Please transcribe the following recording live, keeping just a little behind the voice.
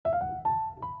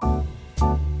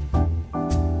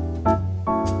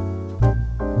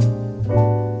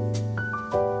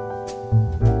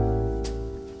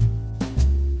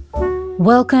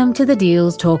Welcome to the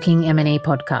Deals Talking M&A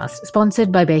podcast,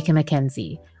 sponsored by Baker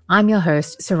McKenzie. I'm your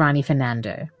host, Sarani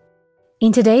Fernando.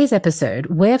 In today's episode,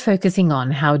 we're focusing on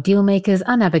how dealmakers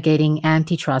are navigating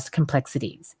antitrust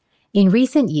complexities. In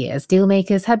recent years,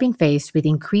 dealmakers have been faced with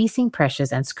increasing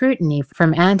pressures and scrutiny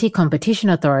from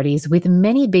anti-competition authorities, with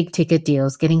many big-ticket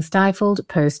deals getting stifled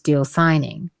post-deal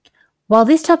signing. While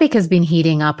this topic has been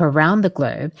heating up around the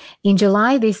globe, in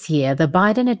July this year, the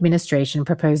Biden administration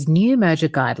proposed new merger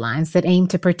guidelines that aim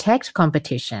to protect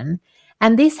competition,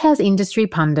 and this has industry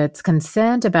pundits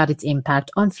concerned about its impact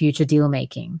on future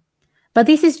deal-making. But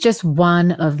this is just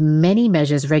one of many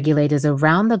measures regulators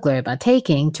around the globe are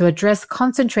taking to address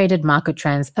concentrated market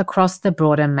trends across the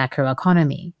broader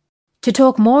macroeconomy. To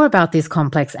talk more about this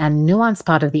complex and nuanced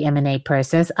part of the M&A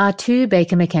process are two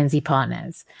Baker McKenzie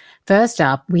partners. First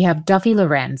up, we have Duffy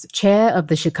Lorenz, chair of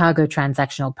the Chicago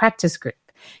Transactional Practice Group.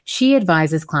 She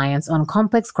advises clients on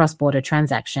complex cross-border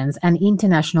transactions and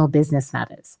international business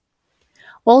matters.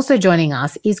 Also joining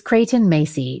us is Creighton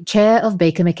Macy, chair of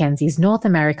Baker McKenzie's North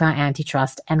America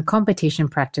Antitrust and Competition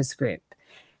Practice Group.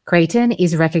 Creighton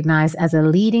is recognized as a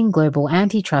leading global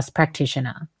antitrust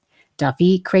practitioner.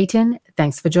 Duffy, Creighton,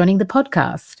 thanks for joining the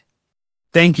podcast.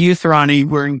 Thank you, Sarani.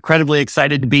 We're incredibly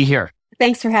excited to be here.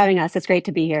 Thanks for having us. It's great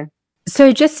to be here.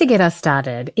 So just to get us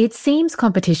started, it seems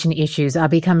competition issues are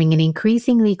becoming an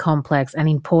increasingly complex and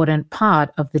important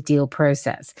part of the deal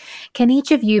process. Can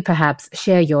each of you perhaps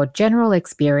share your general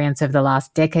experience over the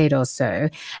last decade or so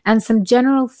and some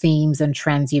general themes and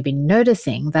trends you've been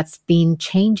noticing that's been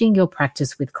changing your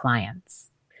practice with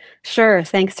clients? Sure.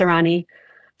 Thanks, Sarani.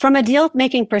 From a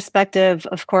deal-making perspective,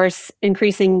 of course,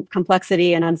 increasing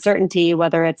complexity and uncertainty,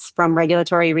 whether it's from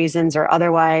regulatory reasons or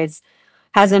otherwise,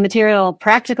 has a material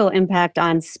practical impact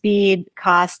on speed,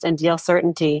 cost, and deal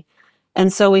certainty.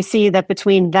 And so we see that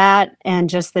between that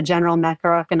and just the general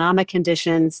macroeconomic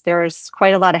conditions, there's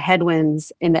quite a lot of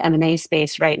headwinds in the M&A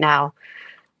space right now.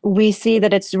 We see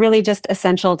that it's really just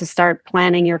essential to start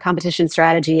planning your competition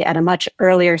strategy at a much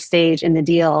earlier stage in the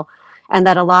deal, and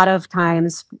that a lot of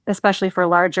times, especially for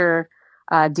larger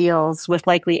deals with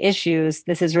likely issues,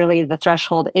 this is really the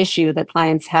threshold issue that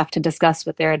clients have to discuss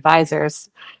with their advisors,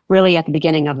 really at the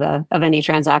beginning of any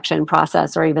transaction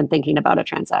process or even thinking about a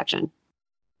transaction.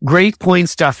 Great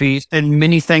points, Duffy, and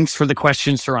many thanks for the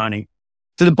question, Sarani.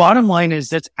 So the bottom line is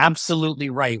that's absolutely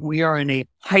right. We are in a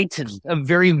heightened, a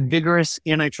very vigorous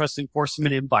antitrust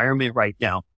enforcement environment right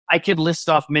now. I could list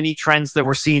off many trends that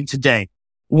we're seeing today.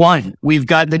 1, we've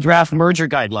got the draft merger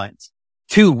guidelines.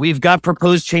 2, we've got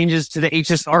proposed changes to the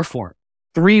HSR form.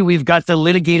 3, we've got the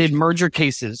litigated merger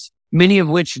cases, many of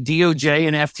which DOJ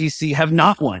and FTC have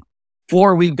not won.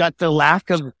 4, we've got the lack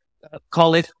of,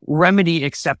 call it remedy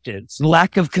acceptance,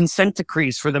 lack of consent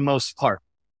decrees for the most part.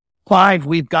 5,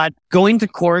 we've got going to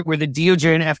court where the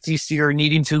DOJ and FTC are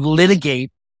needing to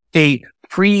litigate a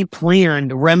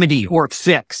pre-planned remedy or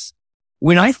fix.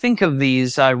 When I think of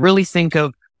these, I really think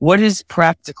of what is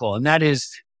practical, and that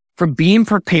is for being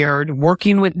prepared,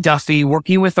 working with Duffy,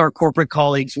 working with our corporate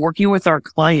colleagues, working with our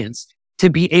clients to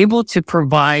be able to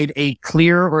provide a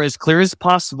clear or as clear as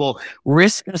possible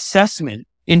risk assessment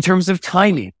in terms of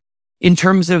timing, in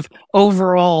terms of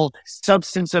overall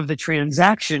substance of the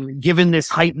transaction, given this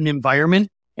heightened environment.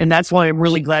 And that's why I'm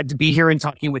really glad to be here and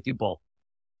talking with you both.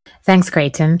 Thanks,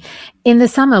 Creighton. In the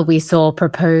summer, we saw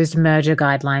proposed merger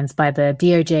guidelines by the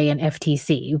DOJ and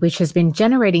FTC, which has been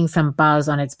generating some buzz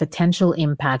on its potential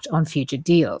impact on future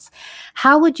deals.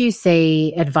 How would you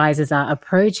say advisors are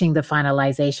approaching the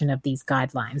finalization of these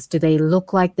guidelines? Do they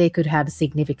look like they could have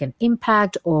significant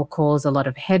impact or cause a lot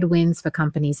of headwinds for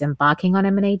companies embarking on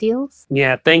M&A deals?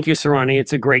 Yeah, thank you, Sarani.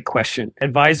 It's a great question.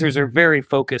 Advisors are very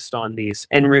focused on these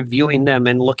and reviewing them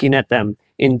and looking at them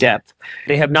in depth.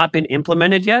 They have not been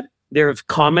implemented yet. There are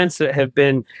comments that have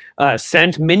been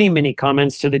sent, many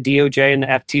comments to the DOJ and the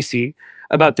FTC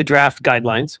about the draft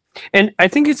guidelines. And I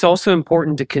think it's also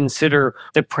important to consider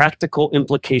the practical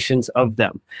implications of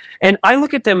them. And I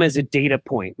look at them as a data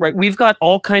point, right? We've got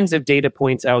all kinds of data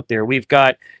points out there. We've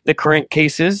got the current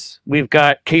cases. We've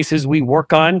got cases we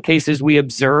work on, cases we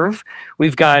observe.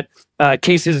 We've got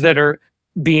cases that are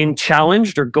being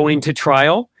challenged or going to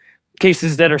trial,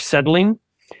 cases that are settling.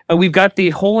 We've got the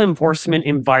whole enforcement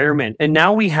environment, and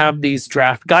now we have these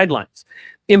draft guidelines.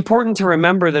 Important to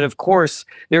remember that, of course,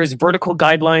 there's vertical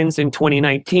guidelines in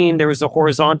 2019, there was the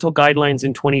horizontal guidelines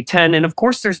in 2010, and of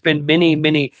course, there's been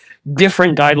many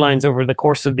different guidelines over the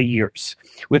course of the years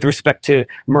with respect to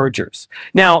mergers.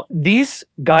 Now, these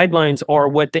guidelines are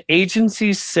what the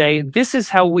agencies say, this is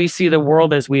how we see the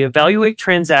world as we evaluate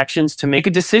transactions to make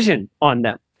a decision on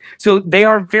them. So they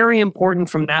are very important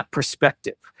from that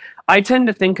perspective. I tend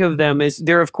to think of them as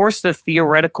they're, of course, the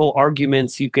theoretical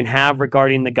arguments you can have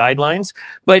regarding the guidelines.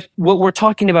 But what we're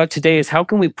talking about today is how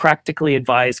can we practically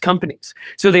advise companies?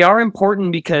 So they are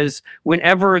important because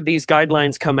whenever these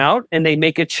guidelines come out and they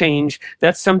make a change,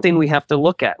 that's something we have to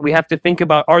look at. We have to think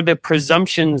about, are the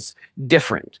presumptions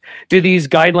different? Do these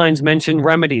guidelines mention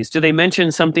remedies? Do they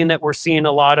mention something that we're seeing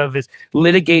a lot of is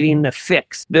litigating the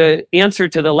fix? The answer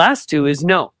to the last two is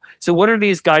no. So what are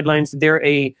these guidelines? They're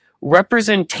a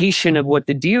representation of what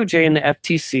the DOJ and the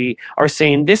FTC are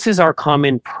saying. This is our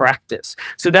common practice.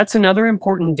 So that's another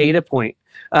important data point,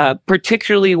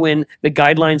 particularly when the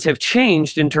guidelines have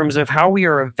changed in terms of how we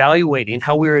are evaluating,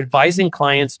 how we are advising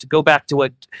clients, to go back to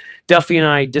what Duffy and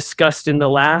I discussed in the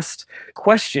last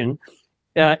question,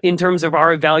 in terms of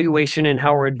our evaluation and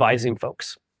how we're advising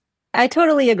folks. I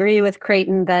totally agree with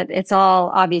Creighton that it's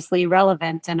all obviously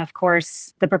relevant. And of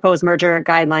course, the proposed merger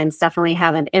guidelines definitely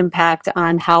have an impact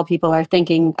on how people are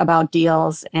thinking about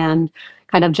deals and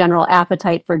kind of general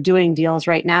appetite for doing deals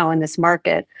right now in this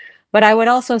market. But I would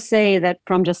also say that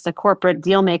from just a corporate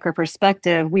deal maker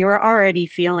perspective, we were already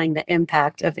feeling the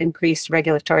impact of increased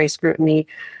regulatory scrutiny,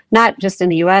 not just in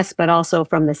the US, but also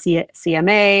from the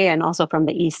CMA and also from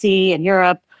the EC in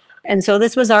Europe. And so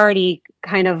this was already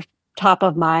kind of top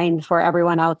of mind for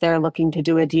everyone out there looking to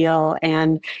do a deal.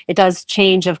 And it does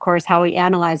change, of course, how we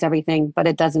analyze everything, but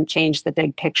it doesn't change the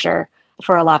big picture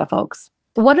for a lot of folks.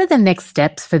 What are the next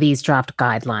steps for these draft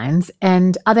guidelines?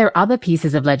 And are there other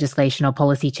pieces of legislation or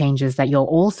policy changes that you're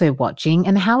also watching?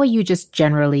 And how are you just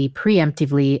generally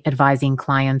preemptively advising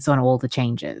clients on all the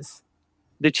changes?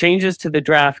 The changes to the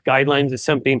draft guidelines is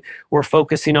something we're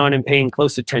focusing on and paying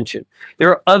close attention. There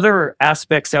are other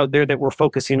aspects out there that we're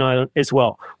focusing on as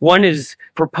well. One is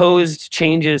proposed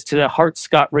changes to the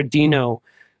Hart-Scott-Rodino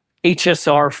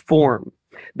HSR form.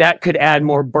 That could add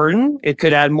more burden. It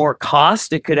could add more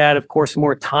cost. It could add, of course,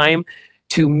 more time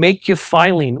to make you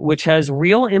filing, which has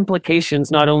real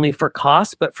implications not only for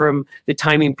cost, but from the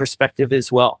timing perspective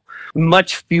as well.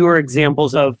 Much fewer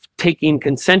examples of taking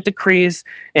consent decrees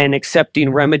and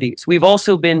accepting remedies. We've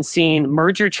also been seeing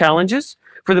merger challenges.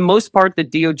 For the most part, the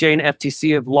DOJ and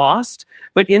FTC have lost,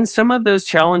 but in some of those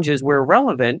challenges where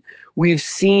relevant, we've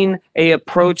seen an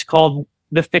approach called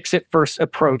the fix-it-first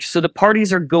approach. So the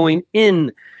parties are going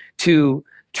in to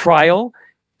trial,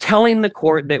 telling the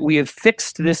court that we have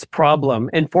fixed this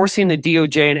problem and forcing the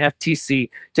DOJ and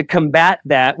FTC to combat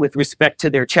that with respect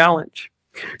to their challenge.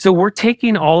 So we're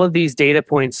taking all of these data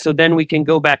points so then we can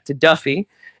go back to Duffy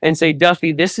and say,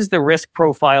 Duffy, this is the risk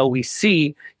profile we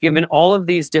see given all of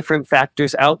these different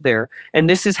factors out there. And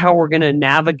this is how we're going to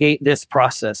navigate this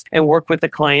process and work with the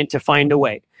client to find a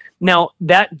way. Now,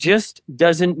 that just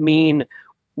doesn't mean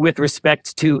with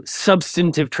respect to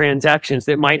substantive transactions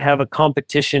that might have a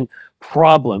competition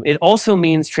problem. It also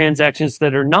means transactions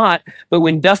that are not, but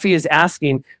when Duffy is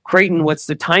asking, Creighton, what's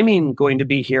the timing going to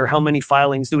be here? How many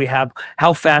filings do we have?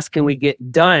 How fast can we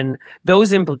get done?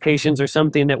 Those implications are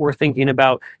something that we're thinking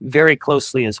about very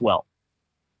closely as well.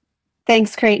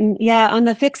 Thanks, Creighton. Yeah, on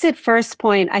the fix it first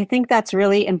point, I think that's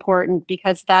really important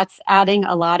because that's adding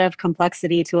a lot of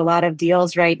complexity to a lot of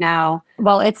deals right now.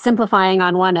 Well, it's simplifying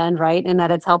on one end, right, in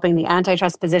that it's helping the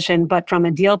antitrust position, but from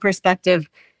a deal perspective,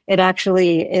 it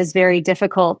actually is very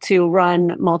difficult to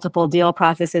run multiple deal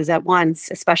processes at once,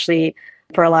 especially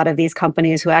for a lot of these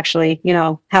companies who actually,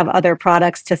 have other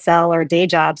products to sell or day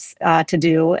jobs to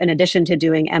do in addition to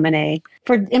doing M&A.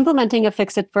 For implementing a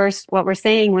fix it first, what we're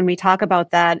saying when we talk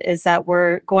about that is that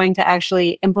we're going to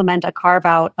actually implement a carve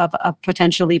out of a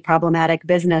potentially problematic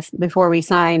business before we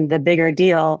sign the bigger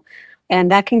deal.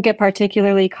 And that can get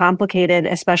particularly complicated,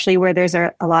 especially where there's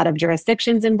a lot of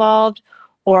jurisdictions involved,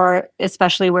 or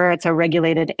especially where it's a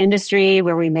regulated industry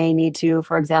where we may need to,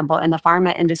 for example, in the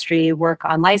pharma industry, work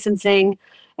on licensing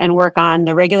and work on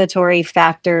the regulatory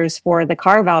factors for the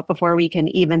carve out before we can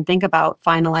even think about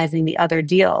finalizing the other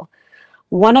deal.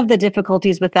 One of the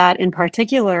difficulties with that in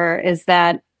particular is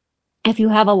that if you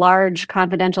have a large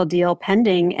confidential deal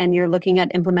pending and you're looking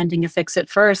at implementing a fix it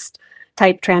first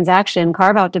type transaction,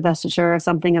 carve out divestiture or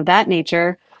something of that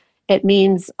nature, it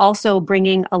means also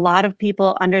bringing a lot of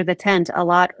people under the tent a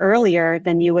lot earlier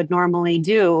than you would normally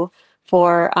do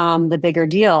for the bigger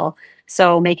deal.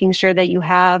 So making sure that you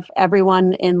have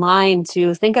everyone in line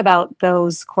to think about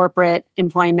those corporate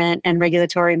employment and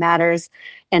regulatory matters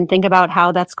and think about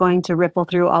how that's going to ripple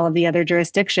through all of the other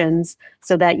jurisdictions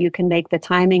so that you can make the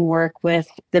timing work with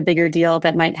the bigger deal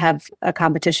that might have a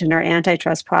competition or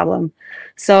antitrust problem.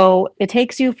 So it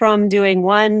takes you from doing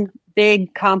one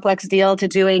big complex deal to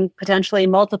doing potentially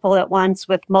multiple at once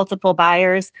with multiple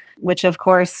buyers, which of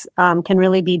course can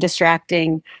really be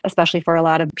distracting, especially for a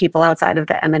lot of people outside of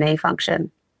the M&A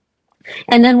function.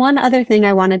 And then one other thing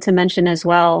I wanted to mention as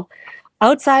well,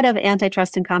 outside of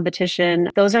antitrust and competition,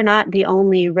 those are not the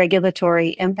only regulatory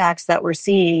impacts that we're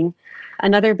seeing.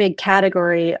 Another big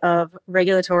category of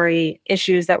regulatory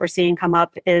issues that we're seeing come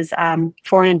up is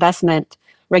foreign investment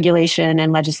regulation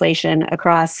and legislation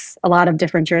across a lot of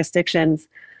different jurisdictions.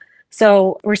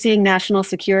 So we're seeing national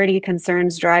security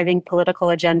concerns driving political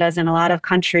agendas in a lot of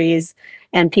countries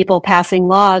and people passing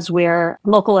laws where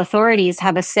local authorities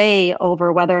have a say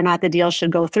over whether or not the deal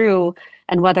should go through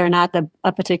and whether or not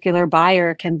a particular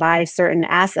buyer can buy certain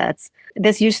assets.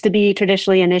 This used to be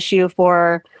traditionally an issue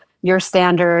for your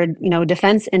standard,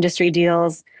 defense industry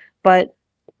deals, but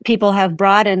people have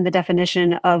broadened the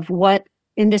definition of what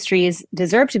industries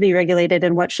deserve to be regulated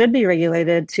and what should be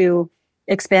regulated to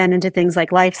expand into things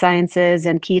like life sciences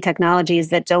and key technologies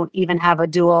that don't even have a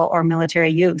dual or military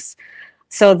use.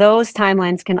 So those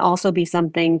timelines can also be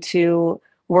something to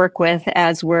work with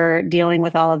as we're dealing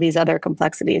with all of these other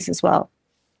complexities as well.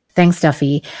 Thanks,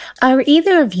 Duffy. Are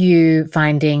either of you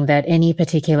finding that any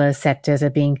particular sectors are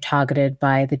being targeted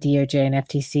by the DOJ and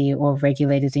FTC or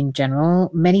regulators in general?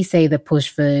 Many say the push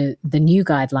for the new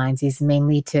guidelines is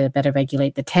mainly to better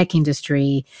regulate the tech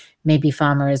industry, maybe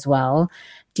pharma as well.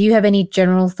 Do you have any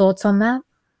general thoughts on that?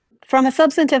 From a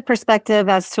substantive perspective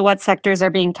as to what sectors are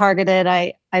being targeted,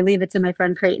 I leave it to my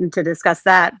friend Creighton to discuss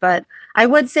that. But I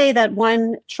would say that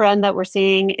one trend that we're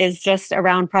seeing is just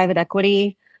around private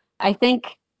equity. I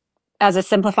think as a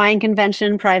simplifying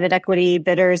convention, private equity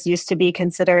bidders used to be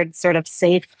considered sort of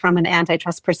safe from an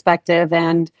antitrust perspective.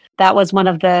 And that was one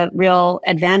of the real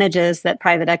advantages that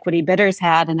private equity bidders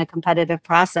had in a competitive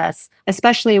process,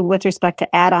 especially with respect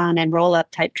to add-on and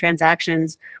roll-up type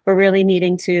transactions. We're really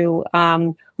needing to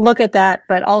look at that,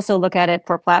 but also look at it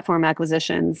for platform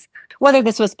acquisitions. Whether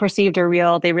this was perceived or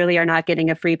real, they really are not getting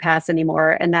a free pass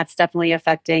anymore. And that's definitely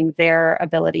affecting their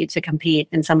ability to compete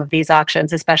in some of these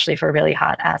auctions, especially for really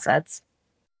hot assets.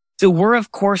 So we're,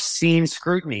 of course, seeing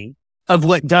scrutiny of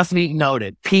what Duffy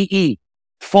noted, PE,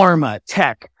 pharma,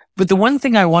 tech. But the one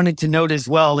thing I wanted to note as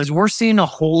well is we're seeing a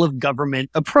whole of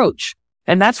government approach.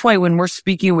 And that's why when we're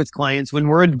speaking with clients, when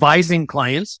we're advising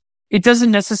clients, it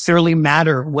doesn't necessarily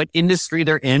matter what industry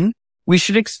they're in. We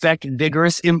should expect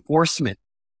vigorous enforcement.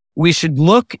 We should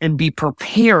look and be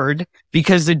prepared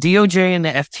because the DOJ and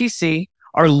the FTC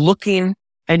are looking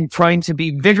and trying to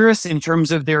be vigorous in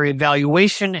terms of their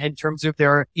evaluation, in terms of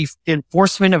their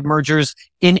enforcement of mergers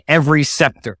in every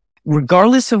sector.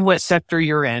 Regardless of what sector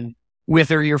you're in,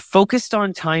 whether you're focused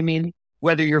on timing,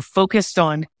 whether you're focused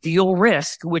on deal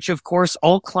risk, which of course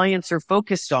all clients are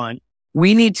focused on,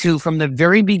 we need to, from the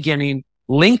very beginning,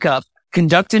 link up,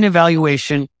 conduct an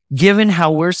evaluation, given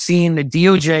how we're seeing the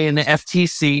DOJ and the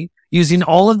FTC using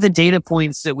all of the data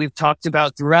points that we've talked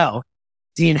about throughout,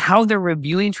 seeing how they're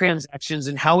reviewing transactions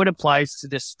and how it applies to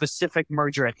this specific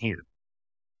merger at hand.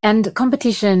 And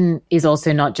competition is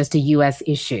also not just a US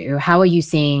issue. How are you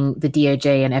seeing the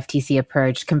DOJ and FTC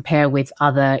approach compare with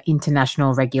other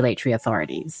international regulatory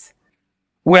authorities?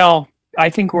 Well, I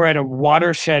think we're at a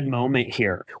watershed moment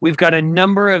here. We've got a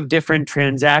number of different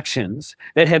transactions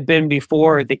that have been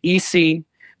before the EC,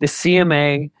 the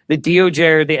CMA, the DOJ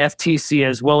or the FTC,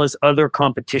 as well as other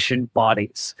competition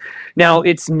bodies. Now,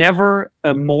 it's never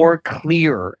more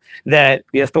clear that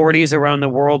the authorities around the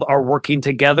world are working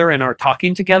together and are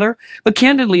talking together. But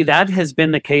candidly, that has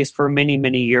been the case for many,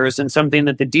 many years and something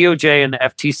that the DOJ and the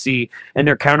FTC and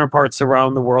their counterparts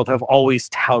around the world have always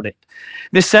touted.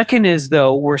 The second is,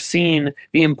 though, we're seeing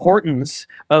the importance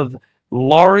of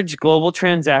large global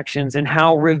transactions and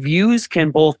how reviews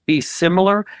can both be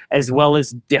similar as well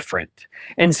as different.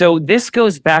 And so this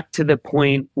goes back to the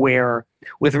point where,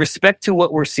 with respect to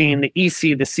what we're seeing, the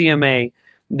EC, the CMA,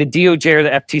 the DOJ or the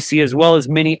FTC, as well as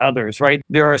many others, right?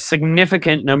 There are a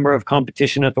significant number of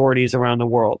competition authorities around the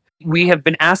world. We have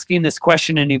been asking this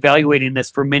question and evaluating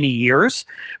this for many years,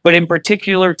 but in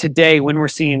particular today, when we're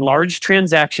seeing large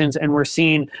transactions and we're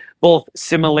seeing both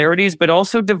similarities, but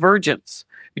also divergence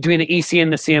between the EC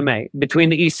and the CMA, between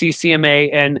the EC, CMA,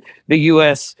 and the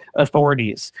U.S.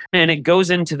 authorities. And it goes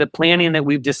into the planning that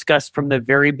we've discussed from the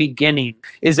very beginning,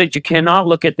 is that you cannot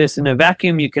look at this in a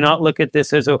vacuum. You cannot look at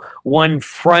this as a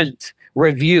one-front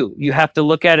review. You have to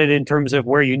look at it in terms of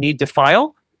where you need to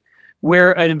file,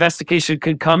 where an investigation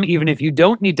could come, even if you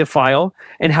don't need to file,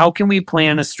 and how can we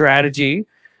plan a strategy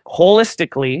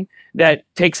holistically that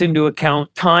takes into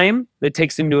account time, that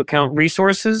takes into account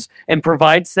resources, and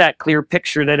provides that clear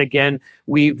picture that, again,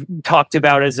 we've talked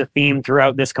about as a theme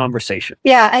throughout this conversation.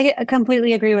 Yeah, I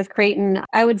completely agree with Creighton.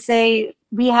 I would say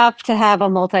we have to have a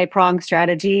multi-pronged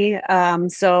strategy.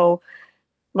 So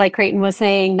like Creighton was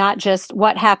saying, not just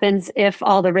what happens if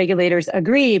all the regulators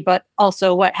agree, but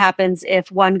also what happens if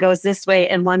one goes this way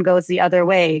and one goes the other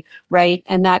way, right?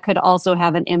 And that could also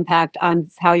have an impact on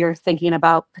how you're thinking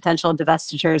about potential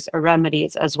divestitures or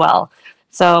remedies as well.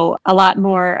 So a lot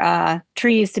more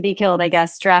trees to be killed, I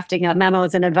guess, drafting up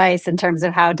memos and advice in terms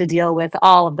of how to deal with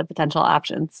all of the potential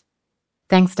options.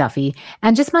 Thanks, Duffy.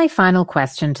 And just my final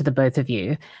question to the both of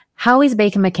you. How is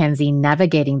Baker McKenzie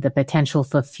navigating the potential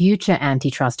for future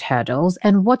antitrust hurdles,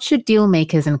 and what should deal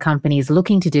makers and companies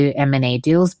looking to do M&A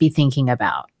deals be thinking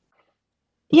about?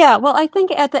 Yeah, well, I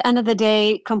think at the end of the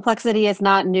day, complexity is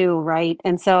not new, right?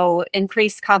 And so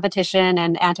increased competition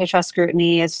and antitrust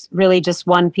scrutiny is really just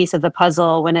one piece of the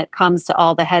puzzle when it comes to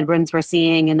all the headwinds we're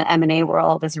seeing in the M&A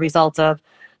world as a result of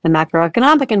the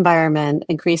macroeconomic environment,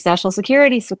 increased national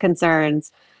security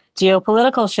concerns,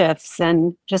 geopolitical shifts,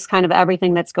 and just kind of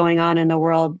everything that's going on in the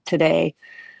world today.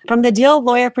 From the deal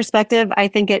lawyer perspective, I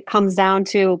think it comes down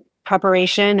to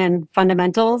preparation and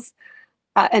fundamentals.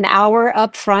 An hour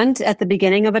up front at the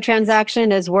beginning of a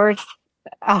transaction is worth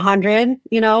 100,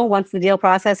 once the deal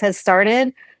process has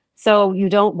started. So you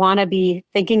don't want to be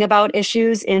thinking about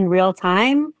issues in real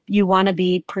time. You want to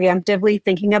be preemptively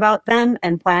thinking about them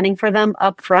and planning for them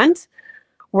up front,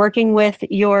 working with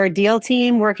your deal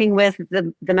team, working with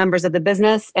the members of the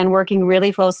business, and working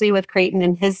really closely with Creighton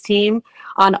and his team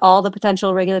on all the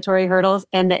potential regulatory hurdles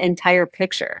and the entire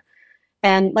picture.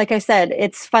 And like I said,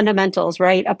 it's fundamentals,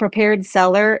 right? A prepared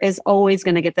seller is always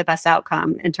going to get the best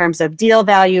outcome in terms of deal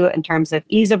value, in terms of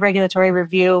ease of regulatory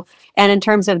review, and in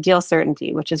terms of deal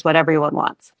certainty, which is what everyone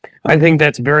wants. I think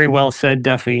that's very well said,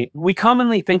 Duffy. We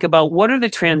commonly think about what are the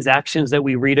transactions that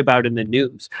we read about in the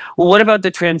news? Well, what about the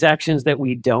transactions that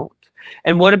we don't?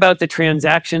 And what about the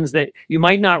transactions that you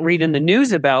might not read in the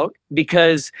news about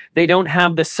because they don't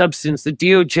have the substance? The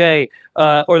DOJ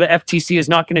or the FTC is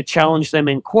not going to challenge them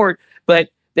in court, but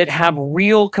that have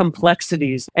real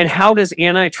complexities. And how does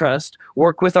antitrust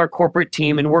work with our corporate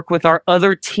team and work with our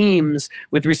other teams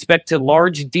with respect to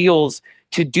large deals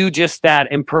to do just that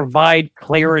and provide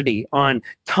clarity on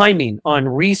timing, on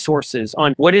resources,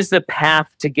 on what is the path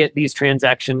to get these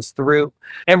transactions through?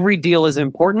 Every deal is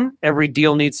important. Every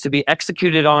deal needs to be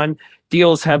executed on.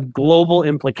 Deals have global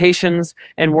implications,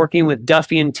 and working with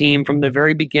Duffy and team from the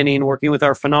very beginning, working with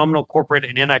our phenomenal corporate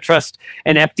and antitrust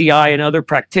and FDI and other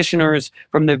practitioners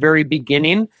from the very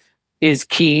beginning is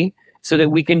key so that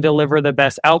we can deliver the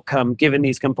best outcome given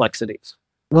these complexities.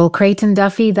 Well, Creighton,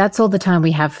 Duffy, that's all the time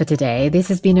we have for today. This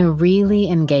has been a really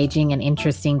engaging and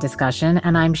interesting discussion,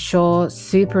 and I'm sure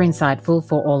super insightful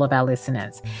for all of our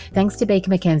listeners. Thanks to Baker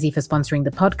McKenzie for sponsoring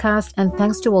the podcast, and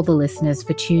thanks to all the listeners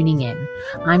for tuning in.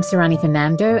 I'm Sarani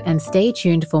Fernando, and stay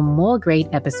tuned for more great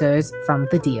episodes from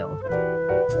The Deal.